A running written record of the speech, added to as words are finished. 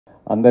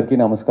అందరికీ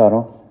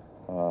నమస్కారం.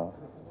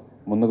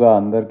 ముందుగా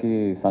అందరికీ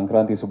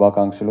సంక్రాంతి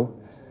శుభాకాంక్షలు.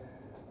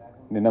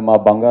 నిన్న మా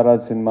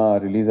బంగారాజ్ సినిమా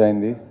రిలీజ్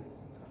అయింది.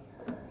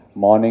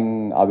 మార్నింగ్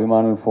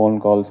అభిమానుల ఫోన్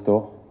కాల్స్తో,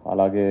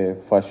 అలాగే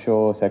ఫస్ట్ షో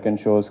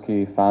సెకండ్ షోస్కి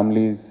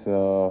ఫ్యామిలీస్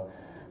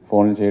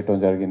ఫోన్లు చేయటం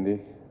జరిగింది.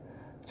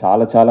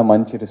 చాలా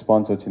మంచి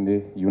రెస్పాన్స్ వచ్చింది,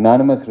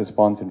 unanimous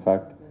response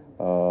in fact.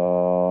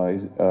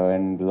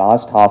 And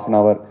last half an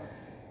hour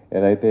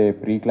ఏదైతే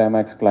ప్రీ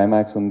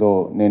క్లైమాక్స్ ఉందో,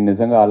 నేను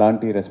నిజంగా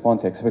అలాంటి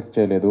రెస్పాన్స్ ఎక్స్పెక్ట్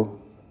చేయలేదు.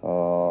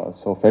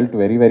 So felt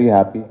very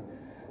happy.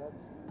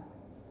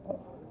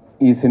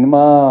 ఈ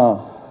సినిమా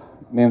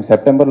మేము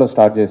సెప్టెంబర్లో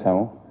స్టార్ట్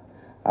చేసాము.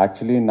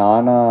 యాక్చువల్లీ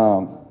నాన్న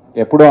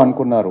ఎప్పుడో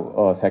అనుకున్నారు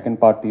సెకండ్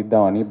పార్ట్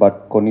తీద్దామని, బట్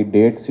కొన్ని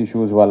డేట్స్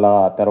ఇష్యూస్ వల్ల,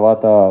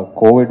 తర్వాత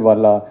కోవిడ్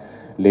వల్ల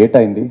లేట్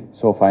అయింది.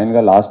 సో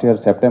ఫైనల్గా లాస్ట్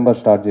ఇయర్ సెప్టెంబర్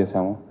స్టార్ట్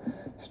చేసాము.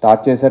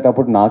 స్టార్ట్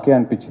చేసేటప్పుడు నాకే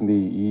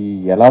అనిపించింది, ఈ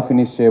ఎలా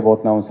ఫినిష్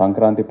చేయబోతున్నాము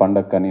సంక్రాంతి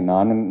పండగ అని.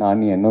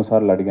 నాన్ని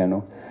ఎన్నోసార్లు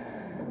అడిగాను.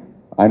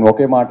 ఆయన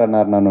ఒకే మాట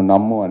అన్నారు, నన్ను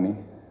నమ్ము అని.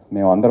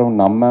 మేము అందరం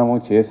నమ్మాము,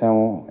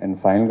 చేసాము, అండ్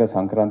ఫైనల్గా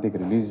సంక్రాంతికి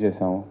రిలీజ్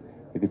చేసాము.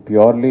 ఇది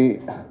ప్యూర్లీ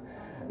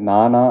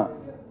నాన్న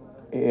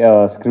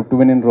స్క్రిప్ట్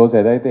వినిన రోజు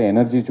ఏదైతే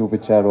ఎనర్జీ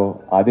చూపించారో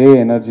అదే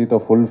ఎనర్జీతో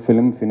ఫుల్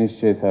ఫిల్మ్ ఫినిష్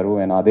చేశారు,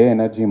 అండ్ అదే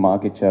ఎనర్జీ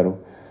మాకు ఇచ్చారు.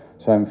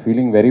 So I'm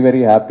feeling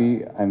very happy.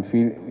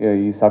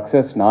 ఈ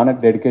సక్సెస్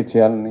నాన్నకు డెడికేట్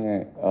చేయాలని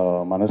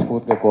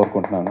మనస్ఫూర్తిగా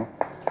కోరుకుంటున్నాను.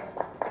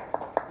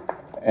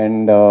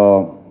 అండ్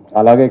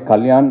అలాగే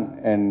Kalyan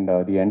and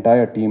the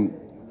entire team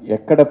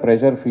ఎక్కడ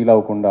ప్రెషర్ ఫీల్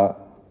అవ్వకుండా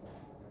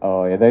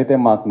ఏదైతే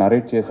మాకు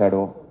నరేట్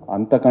చేశాడో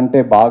అంతకంటే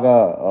బాగా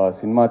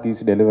సినిమా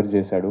తీసి డెలివర్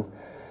చేశాడు.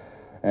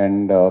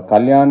 అండ్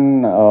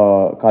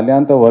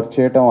కళ్యాణ్తో వర్క్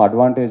చేయటం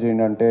అడ్వాంటేజ్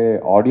ఏంటంటే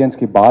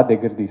ఆడియన్స్కి బాగా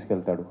దగ్గర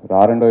తీసుకెళ్తాడు.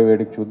 రారెండో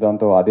వేడికి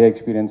చూద్దాంతో అదే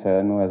ఎక్స్పీరియన్స్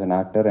అయ్యాను యాజ్ అన్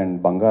యాక్టర్. అండ్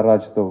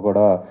బంగారాజ్తో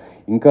కూడా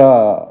ఇంకా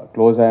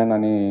క్లోజ్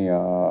అయ్యానని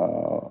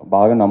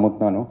బాగా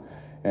నమ్ముతున్నాను.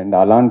 అండ్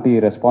అలాంటి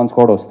రెస్పాన్స్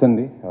కూడా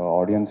వస్తుంది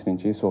ఆడియన్స్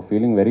నుంచి. So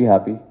feeling very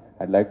happy.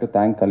 I'd like to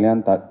thank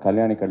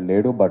Kalyan ఇక్కడ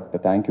లేడు, but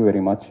thank you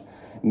very much.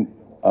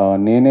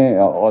 నేనే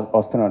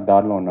వస్తున్నాడు,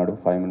 దారిలో ఉన్నాడు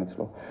 5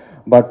 minutesలో.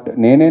 బట్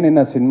నేనే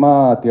నిన్న సినిమా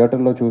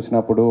థియేటర్లో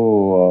చూసినప్పుడు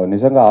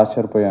నిజంగా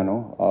ఆశ్చర్యపోయాను.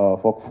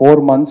 ఒక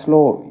 4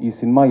 monthsలో ఈ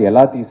సినిమా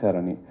ఎలా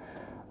తీశారని.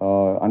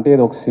 అంటే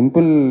ఇది ఒక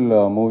సింపుల్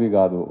మూవీ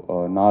కాదు.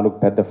 4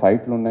 పెద్ద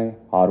ఫైట్లు ఉన్నాయి,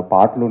 6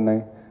 పాటలు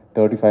ఉన్నాయి,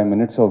 35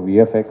 minutes of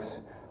VFX,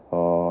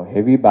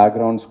 heavy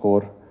background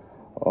score,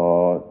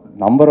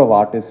 number of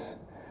artist.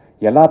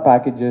 ఎలా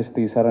ప్యాకేజ్ చేసి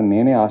తీసారని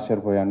నేనే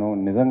ఆశ్చర్యపోయాను.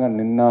 నిజంగా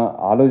నిన్న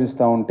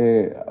ఆలోచిస్తూ ఉంటే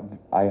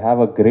I have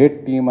a great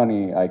team అని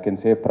I can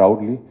say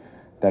proudly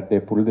that they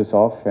pull this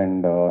of.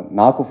 And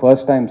నాకు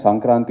ఫస్ట్ టైం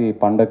సంక్రాంతి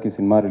పండగకి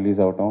సినిమా రిలీజ్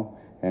అవటం,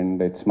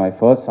 and it's my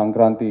first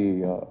Sankranti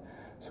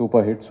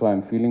super hit. So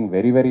I'm feeling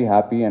very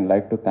happy and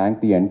like to thank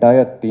the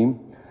entire team.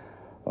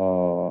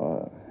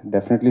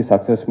 Definitely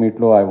success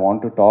మీట్లో I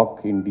want to talk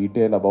in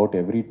detail about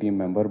every team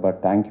member,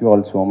 but thank you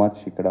all so much.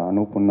 ఇక్కడ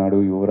అనూప్ ఉన్నాడు,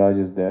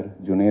 Yuvraj is there,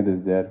 Junaid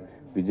is there,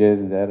 Vijay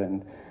is there, and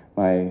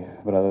my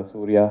brother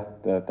Surya.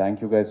 Thank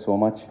you guys so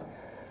much.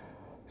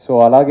 So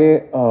అలాగే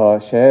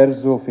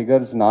shares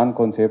figures non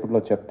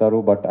కొంతసేపట్లో చెప్తారు,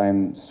 but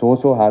I'm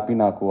so happy.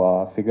 నాకు ఆ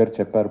figure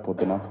చెప్పారు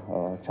పొద్దున,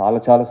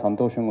 చాలా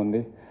సంతోషంగా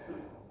ఉంది.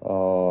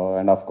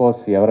 అండ్ ఆఫ్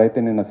కోర్స్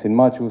ఎవరైతే నిన్న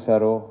సినిమా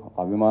చూసారో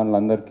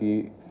అభిమానులందరికీ,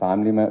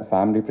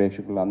 ఫ్యామిలీ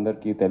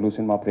ప్రేక్షకులందరికీ, తెలుగు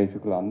సినిమా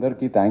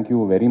ప్రేక్షకులందరికీ థ్యాంక్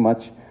యూ వెరీ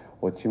మచ్.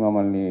 వచ్చి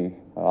మమ్మల్ని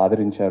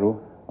ఆదరించారు.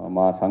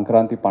 మా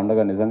సంక్రాంతి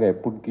పండుగ నిజంగా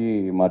ఎప్పటికీ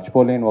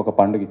మర్చిపోలేని ఒక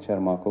పండుగ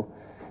ఇచ్చారు మాకు.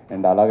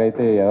 అండ్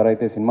అలాగైతే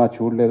ఎవరైతే సినిమా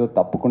చూడలేదో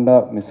తప్పకుండా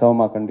మిస్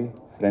అవ్వమాకండి.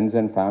 ఫ్రెండ్స్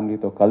అండ్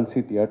ఫ్యామిలీతో కలిసి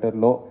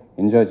థియేటర్లో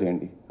ఎంజాయ్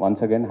చేయండి.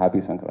 Once again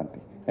happy Sankranti.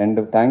 And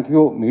thank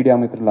you media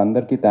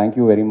మిత్రులందరికీ, thank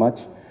you very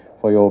much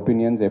for your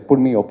opinions.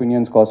 ఎప్పుడు మీ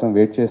ఒపీనియన్స్ కోసం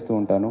వెయిట్ చేస్తూ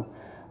ఉంటాను.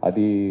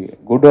 అది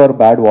good or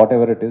bad, what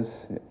ever it is,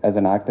 as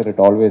an actor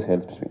it always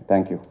helps me.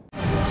 Thank you.